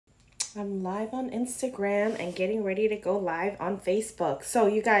I'm live on Instagram and getting ready to go live on Facebook. So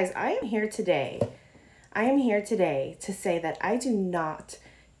you guys, I am here today. I am here today to say that I do not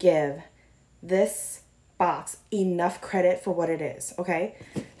give this box enough credit for what it is, okay?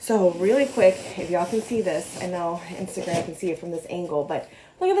 So really quick, if y'all can see this, I know Instagram can see it from this angle, but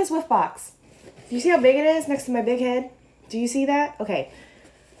look at this whiff box. Do you see how big it is next to my big head? Do you see that? Okay.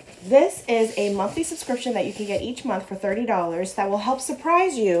 This is a monthly subscription that you can get each month for $30 that will help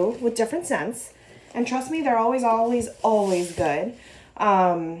surprise you with different scents. And trust me, they're always, always, always good.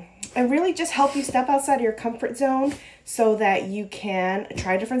 And really just help you step outside of your comfort zone so that you can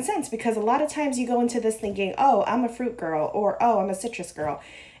try different scents. Because a lot of times you go into this thinking, oh, I'm a fruit girl, or oh, I'm a citrus girl.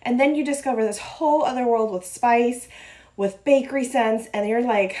 And then you discover this whole other world with spice, with bakery scents, and you're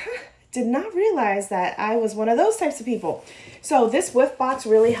like, huh, did not realize that I was one of those types of people. So this whiff box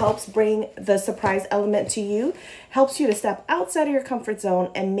really helps bring the surprise element to you, helps you to step outside of your comfort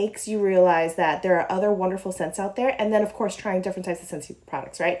zone, and makes you realize that there are other wonderful scents out there. And then, of course, trying different types of Scentsy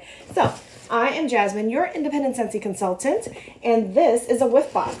products, right? So I am Jasmine, your independent Scentsy consultant, and this is a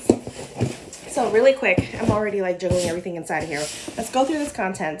whiff box. So really quick, I'm already like juggling everything inside of here. Let's go through this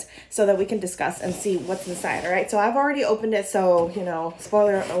content so that we can discuss and see what's inside, all right? So I've already opened it, so, you know,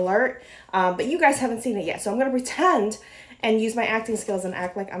 spoiler alert, but you guys haven't seen it yet. So I'm gonna pretend and use my acting skills and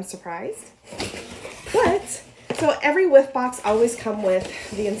act like I'm surprised. But, so every whiff box always come with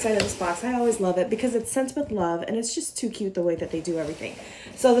the inside of this box. I always love it because it's sent with love and it's just too cute the way that they do everything.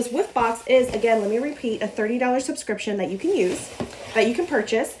 So this whiff box is, again, let me repeat, a $30 subscription that you can use, that you can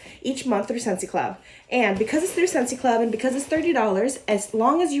purchase each month through Scentsy Club. And because it's through Scentsy Club and because it's $30, as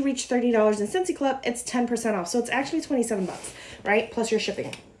long as you reach $30 in Scentsy Club, it's 10% off. So it's actually 27 bucks, right? Plus your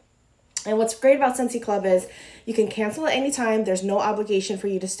shipping. And what's great about Scentsy Club is you can cancel at any time. There's no obligation for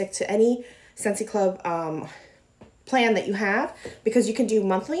you to stick to any Scentsy Club plan that you have, because you can do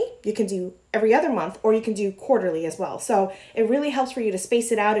monthly, you can do every other month, or you can do quarterly as well. So it really helps for you to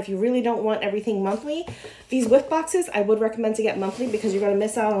space it out. If you really don't want everything monthly, these whiff boxes, I would recommend to get monthly because you're going to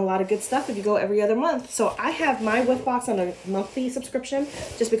miss out on a lot of good stuff if you go every other month. So I have my whiff box on a monthly subscription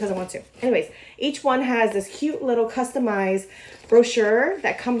just because I want to. Anyways, each one has this cute little customized brochure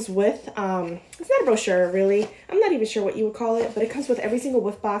that comes with, it's not a brochure really, I'm not even sure what you would call it, but it comes with every single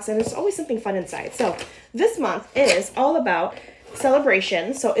whiff box and there's always something fun inside. So this month is all about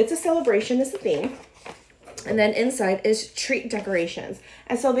celebration. So it's a celebration is the theme. And then inside is treat decorations.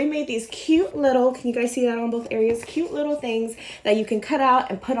 And so they made these cute little, can you guys see that on both areas? Cute little things that you can cut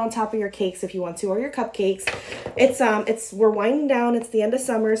out and put on top of your cakes if you want to, or your cupcakes. We're winding down. It's the end of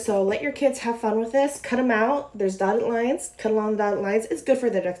summer, so let your kids have fun with this. Cut them out. There's dotted lines. Cut along the dotted lines. It's good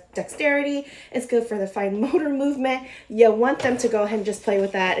for the dexterity. It's good for the fine motor movement. You want them to go ahead and just play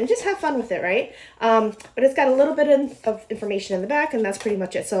with that and just have fun with it, right? But it's got a little bit of information in the back, and that's pretty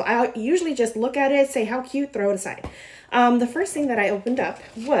much it. So I usually just look at it, say how cute, throw it aside. The first thing that I opened up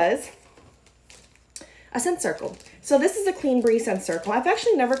was a scent circle. So this is a Clean Breeze scent circle. I've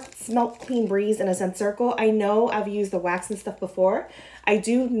actually never smelled Clean Breeze in a scent circle. I know I've used the wax and stuff before. I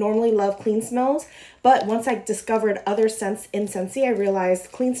do normally love clean smells, but once I discovered other scents in Scentsy, I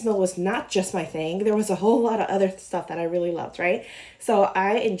realized clean smell was not just my thing. There was a whole lot of other stuff that I really loved, right? So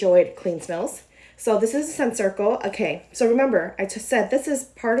I enjoyed clean smells. So this is a scent circle. Okay, so remember, I just said this is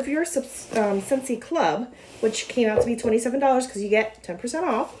part of your Scentsy Club, which came out to be $27 because you get 10%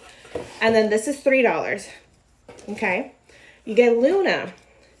 off. And then this is $3. Okay, you get Luna,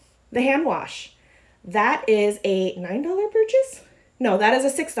 the hand wash. That is a $9 purchase? No, that is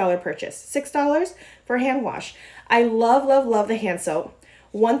a $6 purchase. $6 for hand wash. I love, love, love the hand soap.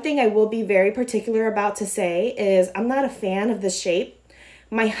 One thing I will be very particular about to say is I'm not a fan of this shape.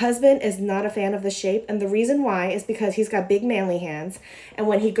 My husband is not a fan of the shape, and the reason why is because he's got big manly hands, and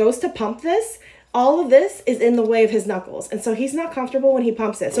when he goes to pump this, all of this is in the way of his knuckles, and so he's not comfortable when he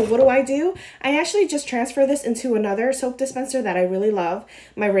pumps it. So what do? I actually just transfer this into another soap dispenser that I really love,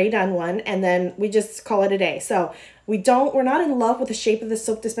 my Rae Dunn one, and then we just call it a day. So we're not in love with the shape of the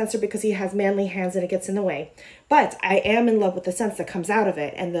soap dispenser because he has manly hands and it gets in the way. But I am in love with the scents that comes out of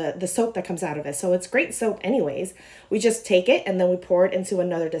it and the soap that comes out of it. So it's great soap anyways. We just take it and then we pour it into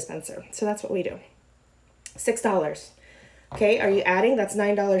another dispenser. So that's what we do. $6. Okay, are you adding? That's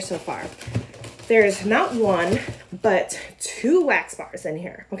 $9 so far. There's not one, but 2 wax bars in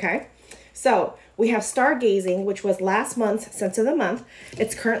here, okay? So we have Stargazing, which was last month's Scent of the Month.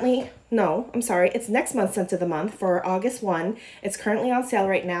 It's currently, it's next month's Scent of the Month for August 1. It's currently on sale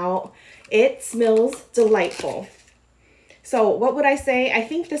right now. It smells delightful. So what would I say? I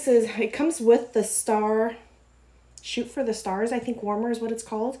think it comes with the Shoot for the Stars, I think warmer is what it's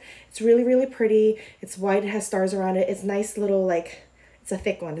called. It's really, really pretty. It's white, it has stars around it. It's nice little, like, It's a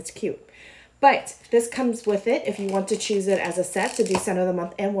thick one. It's cute. But this comes with it if you want to choose it as a set to do scent of the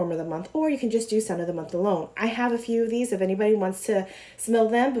month and warm of the month, or you can just do scent of the month alone. I have a few of these. If anybody wants to smell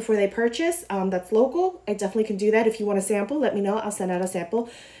them before they purchase, that's local, I definitely can do that. If you want a sample, let me know. I'll send out a sample.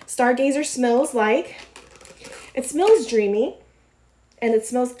 Stargazer smells like, it smells dreamy, and it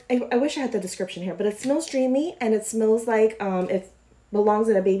smells, I wish I had the description here, but it smells dreamy, and it smells like it belongs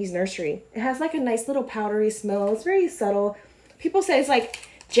in a baby's nursery. It has like a nice little powdery smell. It's very subtle. People say it's like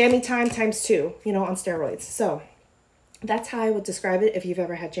jammy time times 2, you know, on steroids. So that's how I would describe it if you've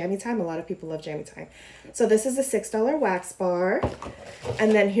ever had jammy time. A lot of people love jammy time. So this is a $6 wax bar.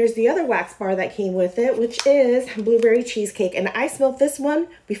 And then here's the other wax bar that came with it, which is blueberry cheesecake. And I smelled this one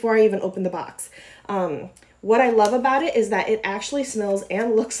before I even opened the box. What I love about it is that it actually smells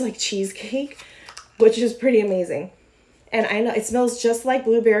and looks like cheesecake, which is pretty amazing. And I know it smells just like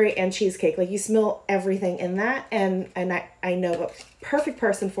blueberry and cheesecake. Like you smell everything in that. And I know a perfect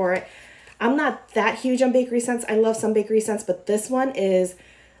person for it. I'm not that huge on bakery scents. I love some bakery scents, but this one is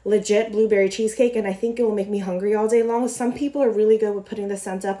legit blueberry cheesecake. And I think it will make me hungry all day long. Some people are really good with putting the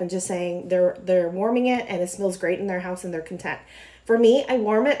scent up and just saying they're warming it and it smells great in their house and they're content. For me, I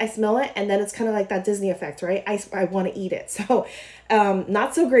warm it, I smell it, and then it's kind of like that Disney effect, right? I want to eat it. So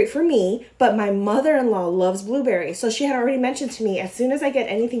not so great for me, but my mother-in-law loves blueberry. So she had already mentioned to me, as soon as I get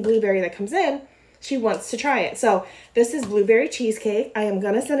anything blueberry that comes in, she wants to try it. So this is blueberry cheesecake. I am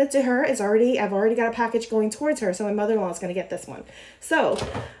going to send it to her. I've already got a package going towards her. So my mother-in-law is going to get this one. So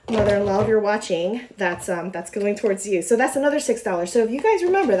mother-in-law, if you're watching, that's going towards you. So that's another $6. So if you guys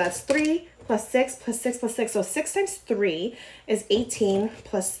remember, that's 3 plus 6 plus 6 plus 6. So 6 times 3 is 18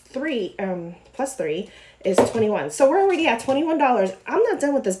 plus 3 is 21. So we're already at $21. I'm not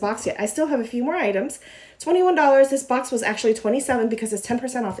done with this box yet. I still have a few more items. $21. This box was actually $27 because it's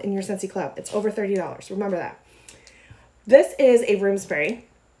 10% off in your Scentsy Club. It's over $30. Remember that. This is a room spray.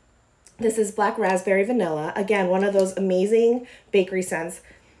 This is black raspberry vanilla. Again, one of those amazing bakery scents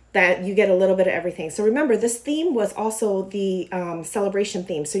that you get a little bit of everything. So remember, this theme was also the celebration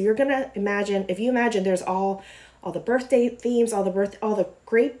theme. So you're gonna imagine, if you imagine there's all the birthday themes, all the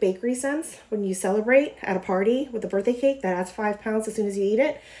great bakery scents when you celebrate at a party with a birthday cake that adds 5 pounds as soon as you eat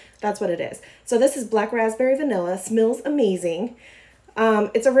it. That's what it is. So this is black raspberry vanilla. Smells amazing.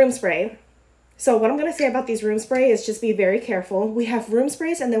 It's a room spray. So what I'm going to say about these room spray is just be very careful. We have room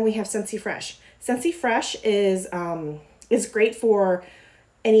sprays and then we have Scentsy Fresh. Scentsy Fresh is great for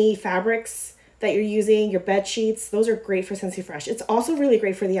any fabrics that you're using, your bed sheets. Those are great for Scentsy Fresh. It's also really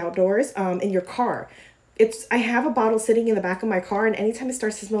great for the outdoors, in your car. I have a bottle sitting in the back of my car, and anytime it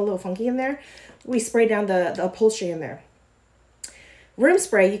starts to smell a little funky in there, we spray down the upholstery in there. Room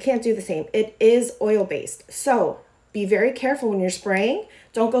spray, you can't do the same. It is oil-based. So be very careful when you're spraying.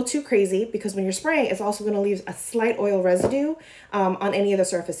 Don't go too crazy, because when you're spraying, it's also going to leave a slight oil residue on any of the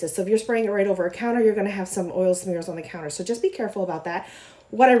surfaces. So if you're spraying it right over a counter, you're going to have some oil smears on the counter. So just be careful about that.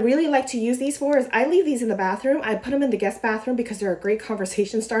 What I really like to use these for is I leave these in the bathroom. I put them in the guest bathroom because they're a great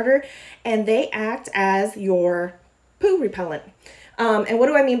conversation starter, and they act as your poo repellent. And what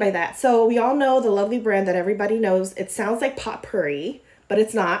do I mean by that? So we all know the lovely brand that everybody knows. It sounds like Potpourri, but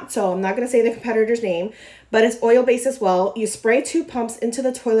it's not. So I'm not going to say the competitor's name, but it's oil-based as well. You spray 2 pumps into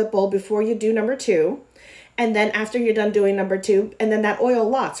the toilet bowl before you do number 2. And then after you're done doing number 2, and then that oil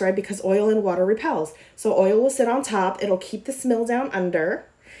locks, right? Because oil and water repels. So oil will sit on top. It'll keep the smell down under.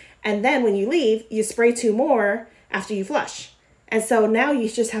 And then when you leave, you spray 2 more after you flush. And so now you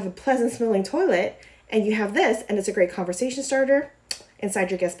just have a pleasant smelling toilet, and you have this, and it's a great conversation starter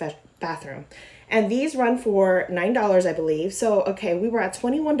inside your guest bathroom. And these run for $9, I believe. So, okay, we were at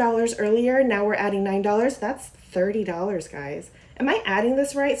 $21 earlier. Now we're adding $9. That's $30, guys. Am I adding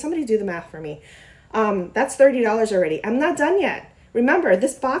this right? Somebody do the math for me. That's $30 already. I'm not done yet. Remember,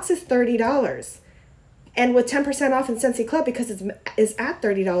 this box is $30. And with 10% off in Scentsy Club, because it's at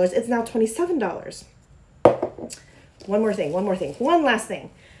 $30, it's now $27. One last thing.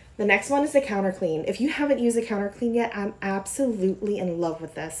 The next one is the counter clean. If you haven't used the counter clean yet, I'm absolutely in love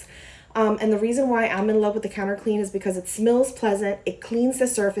with this. And the reason why I'm in love with the counter clean is because it smells pleasant. It cleans the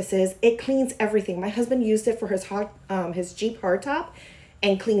surfaces. It cleans everything. My husband used it for his Jeep hardtop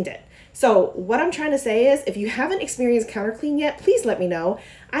and cleaned it. So what I'm trying to say is, if you haven't experienced counter clean yet, please let me know.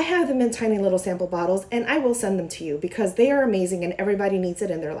 I have them in tiny little sample bottles, and I will send them to you because they are amazing and everybody needs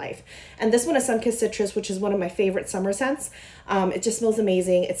it in their life. And this one is Sunkissed Citrus, which is one of my favorite summer scents. It just smells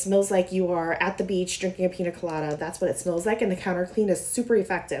amazing. It smells like you are at the beach drinking a pina colada. That's what it smells like, and the counter clean is super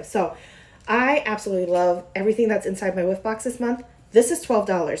effective. So I absolutely love everything that's inside my whiff box this month. This is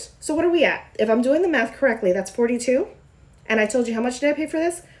 $12. So what are we at? If I'm doing the math correctly, that's $42. And I told you how much did I pay for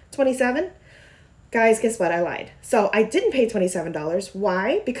this? $27. Guys, guess what? I lied. So I didn't pay $27.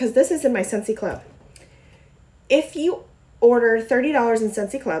 Why? Because this is in my Scentsy Club. If you order $30 in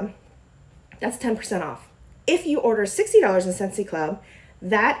Scentsy Club, that's 10% off. If you order $60 in Scentsy Club,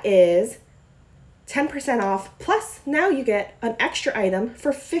 that is 10% off. Plus, now you get an extra item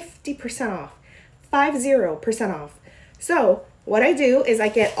for 50% off. 50% off. So what I do is I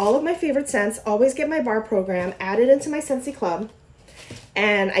get all of my favorite scents, always get my bar program added into my Scentsy Club,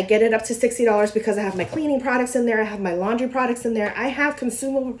 and I get it up to $60 because I have my cleaning products in there. I have my laundry products in there. I have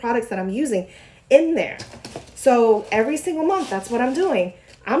consumable products that I'm using in there. So every single month, that's what I'm doing.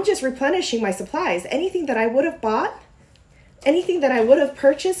 I'm just replenishing my supplies. Anything that I would have bought, anything that I would have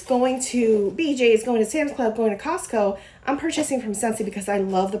purchased going to BJ's, going to Sam's Club, going to Costco, I'm purchasing from Scentsy because I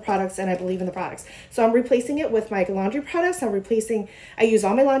love the products and I believe in the products. So I'm replacing it with my laundry products. I use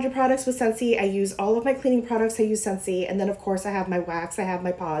all my laundry products with Scentsy. I use all of my cleaning products. I use Scentsy. And then of course I have my wax. I have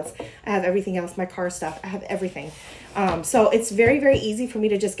my pods. I have everything else, my car stuff. I have everything. So it's very, very easy for me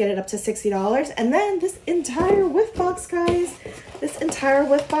to just get it up to $60. And then this entire whiff box, guys, this entire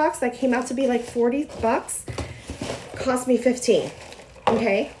whiff box that came out to be like 40 bucks cost me 15.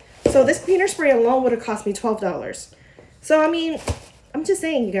 Okay. So this cleaner spray alone would have cost me $12. So, I mean, I'm just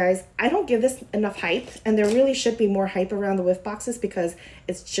saying, you guys, I don't give this enough hype, and there really should be more hype around the whiff boxes because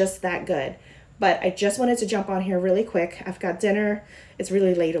it's just that good. But I just wanted to jump on here really quick. I've got dinner. It's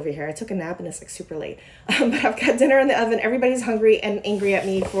really late over here. I took a nap and it's like super late. But I've got dinner in the oven. Everybody's hungry and angry at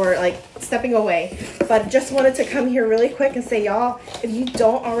me for like stepping away. But just wanted to come here really quick and say, y'all, if you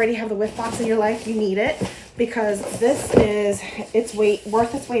don't already have the whiff box in your life, you need it because this is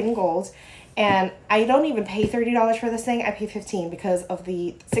worth its weight in gold. And I don't even pay $30 for this thing. I pay $15 because of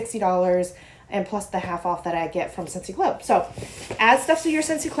the $60 and plus the half off that I get from Scentsy Club. So add stuff to your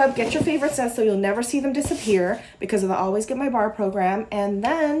Scentsy Club. Get your favorite scents so you'll never see them disappear because of the Always Get My Bar program. And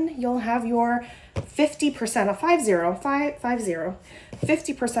then you'll have your 50% off,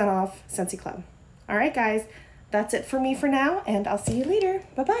 50% off Scentsy Club. All right, guys, that's it for me for now, and I'll see you later.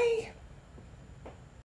 Bye-bye.